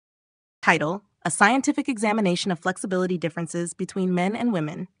Title: A Scientific Examination of Flexibility Differences Between Men and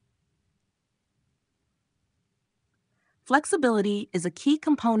Women. Flexibility is a key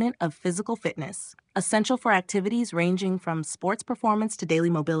component of physical fitness, essential for activities ranging from sports performance to daily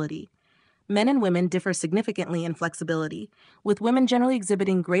mobility. Men and women differ significantly in flexibility, with women generally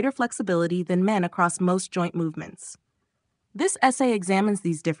exhibiting greater flexibility than men across most joint movements. This essay examines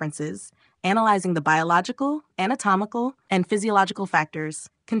these differences, analyzing the biological, anatomical, and physiological factors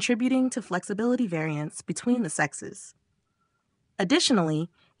contributing to flexibility variance between the sexes. Additionally,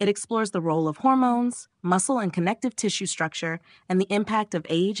 it explores the role of hormones, muscle and connective tissue structure, and the impact of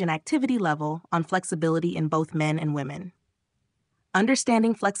age and activity level on flexibility in both men and women.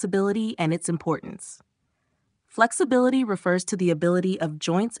 Understanding flexibility and its importance. Flexibility refers to the ability of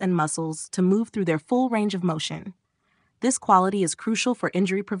joints and muscles to move through their full range of motion. This quality is crucial for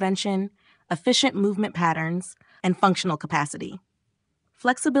injury prevention, efficient movement patterns, and functional capacity.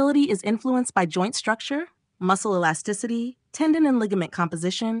 Flexibility is influenced by joint structure, muscle elasticity, tendon and ligament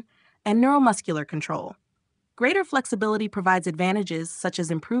composition, and neuromuscular control. Greater flexibility provides advantages such as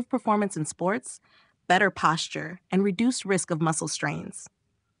improved performance in sports, better posture, and reduced risk of muscle strains.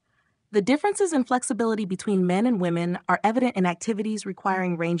 The differences in flexibility between men and women are evident in activities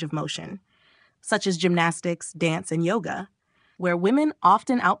requiring range of motion, such as gymnastics, dance, and yoga, where women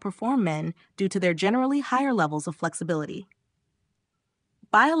often outperform men due to their generally higher levels of flexibility.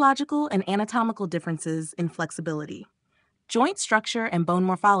 Biological and anatomical differences in flexibility. Joint structure and bone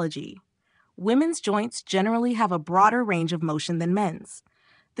morphology. Women's joints generally have a broader range of motion than men's.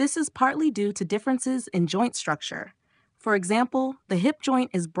 This is partly due to differences in joint structure. For example, the hip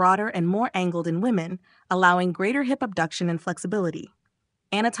joint is broader and more angled in women, allowing greater hip abduction and flexibility.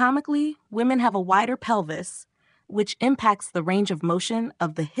 Anatomically, women have a wider pelvis, which impacts the range of motion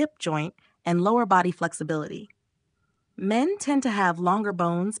of the hip joint and lower body flexibility. Men tend to have longer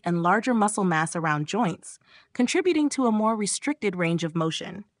bones and larger muscle mass around joints, contributing to a more restricted range of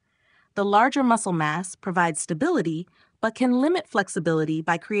motion. The larger muscle mass provides stability, but can limit flexibility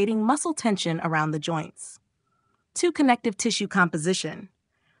by creating muscle tension around the joints. 2. Connective tissue composition.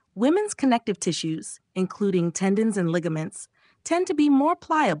 Women's connective tissues, including tendons and ligaments, tend to be more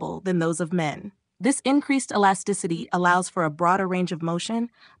pliable than those of men. This increased elasticity allows for a broader range of motion,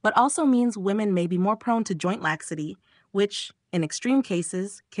 but also means women may be more prone to joint laxity, which, in extreme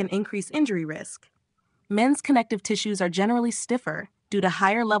cases, can increase injury risk. Men's connective tissues are generally stiffer due to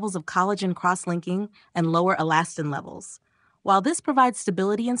higher levels of collagen cross-linking and lower elastin levels. While this provides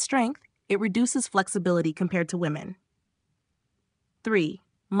stability and strength, it reduces flexibility compared to women. 3.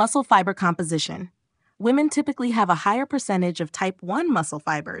 Muscle fiber composition. Women typically have a higher percentage of type 1 muscle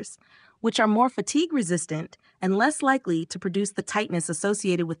fibers, which are more fatigue-resistant and less likely to produce the tightness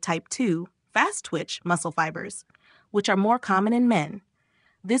associated with type 2, fast-twitch muscle fibers, which are more common in men.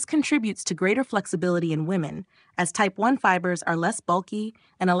 This contributes to greater flexibility in women, as type 1 fibers are less bulky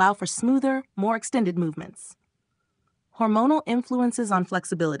and allow for smoother, more extended movements. Hormonal influences on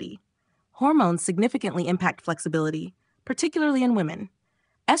flexibility. Hormones significantly impact flexibility, particularly in women.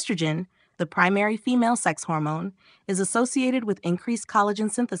 Estrogen, the primary female sex hormone, is associated with increased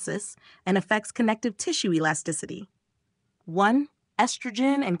collagen synthesis and affects connective tissue elasticity. 1.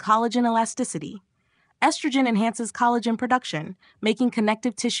 Estrogen and collagen elasticity. Estrogen enhances collagen production, making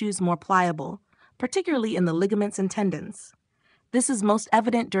connective tissues more pliable, particularly in the ligaments and tendons. This is most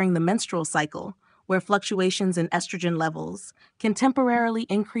evident during the menstrual cycle, where fluctuations in estrogen levels can temporarily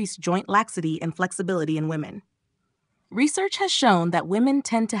increase joint laxity and flexibility in women. Research has shown that women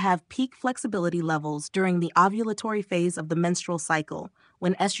tend to have peak flexibility levels during the ovulatory phase of the menstrual cycle,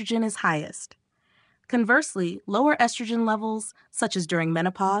 when estrogen is highest. Conversely, lower estrogen levels, such as during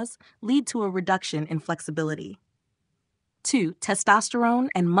menopause, lead to a reduction in flexibility. 2. Testosterone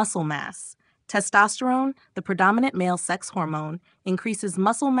and muscle mass. Testosterone, the predominant male sex hormone, increases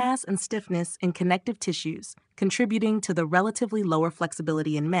muscle mass and stiffness in connective tissues, contributing to the relatively lower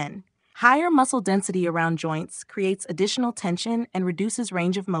flexibility in men. Higher muscle density around joints creates additional tension and reduces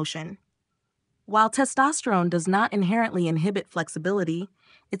range of motion. While testosterone does not inherently inhibit flexibility,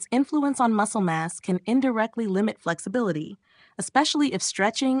 its influence on muscle mass can indirectly limit flexibility, especially if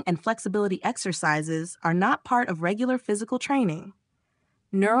stretching and flexibility exercises are not part of regular physical training.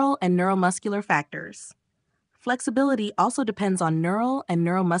 Neural and neuromuscular factors. Flexibility also depends on neural and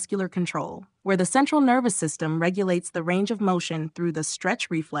neuromuscular control, where the central nervous system regulates the range of motion through the stretch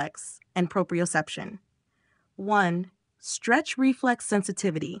reflex and proprioception. 1. Stretch reflex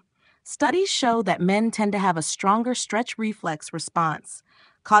sensitivity. Studies show that men tend to have a stronger stretch reflex response,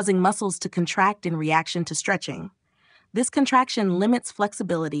 causing muscles to contract in reaction to stretching. This contraction limits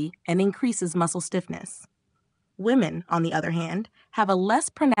flexibility and increases muscle stiffness. Women, on the other hand, have a less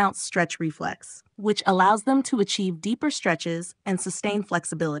pronounced stretch reflex, which allows them to achieve deeper stretches and sustain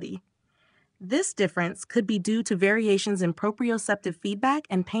flexibility. This difference could be due to variations in proprioceptive feedback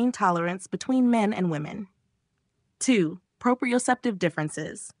and pain tolerance between men and women. 2. Proprioceptive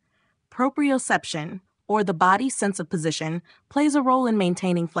differences. Proprioception, or the body's sense of position, plays a role in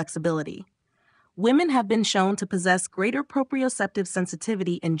maintaining flexibility. Women have been shown to possess greater proprioceptive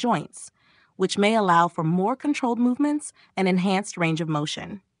sensitivity in joints, which may allow for more controlled movements and enhanced range of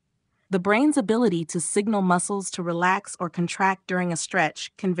motion. The brain's ability to signal muscles to relax or contract during a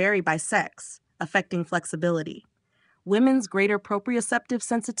stretch can vary by sex, affecting flexibility. Women's greater proprioceptive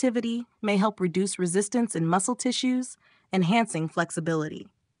sensitivity may help reduce resistance in muscle tissues, enhancing flexibility.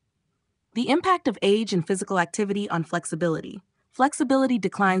 The impact of age and physical activity on flexibility. Flexibility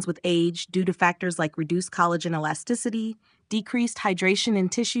declines with age due to factors like reduced collagen elasticity, decreased hydration in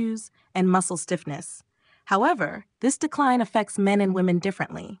tissues, and muscle stiffness. However, this decline affects men and women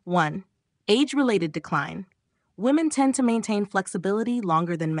differently. 1. Age-related decline. Women tend to maintain flexibility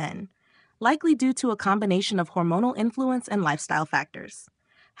longer than men, likely due to a combination of hormonal influence and lifestyle factors.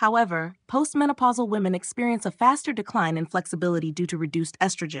 However, postmenopausal women experience a faster decline in flexibility due to reduced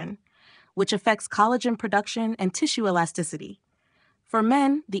estrogen, which affects collagen production and tissue elasticity. For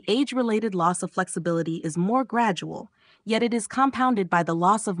men, the age-related loss of flexibility is more gradual, yet it is compounded by the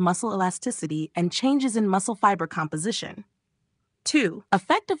loss of muscle elasticity and changes in muscle fiber composition. 2.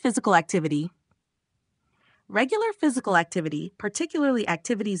 Effect of physical activity. Regular physical activity, particularly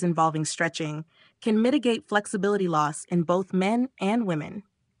activities involving stretching, can mitigate flexibility loss in both men and women.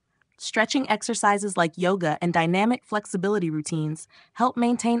 Stretching exercises like yoga and dynamic flexibility routines help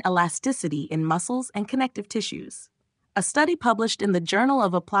maintain elasticity in muscles and connective tissues. A study published in the Journal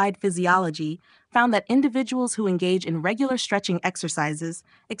of Applied Physiology found that individuals who engage in regular stretching exercises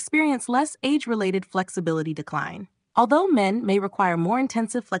experience less age-related flexibility decline. Although men may require more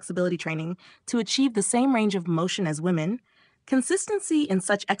intensive flexibility training to achieve the same range of motion as women, consistency in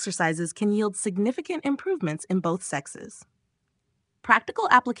such exercises can yield significant improvements in both sexes. Practical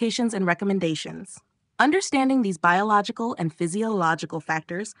applications and recommendations. Understanding these biological and physiological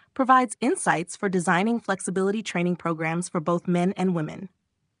factors provides insights for designing flexibility training programs for both men and women.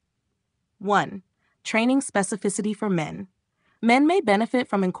 1. Training specificity for men. Men may benefit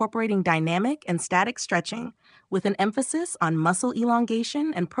from incorporating dynamic and static stretching with an emphasis on muscle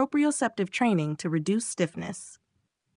elongation and proprioceptive training to reduce stiffness.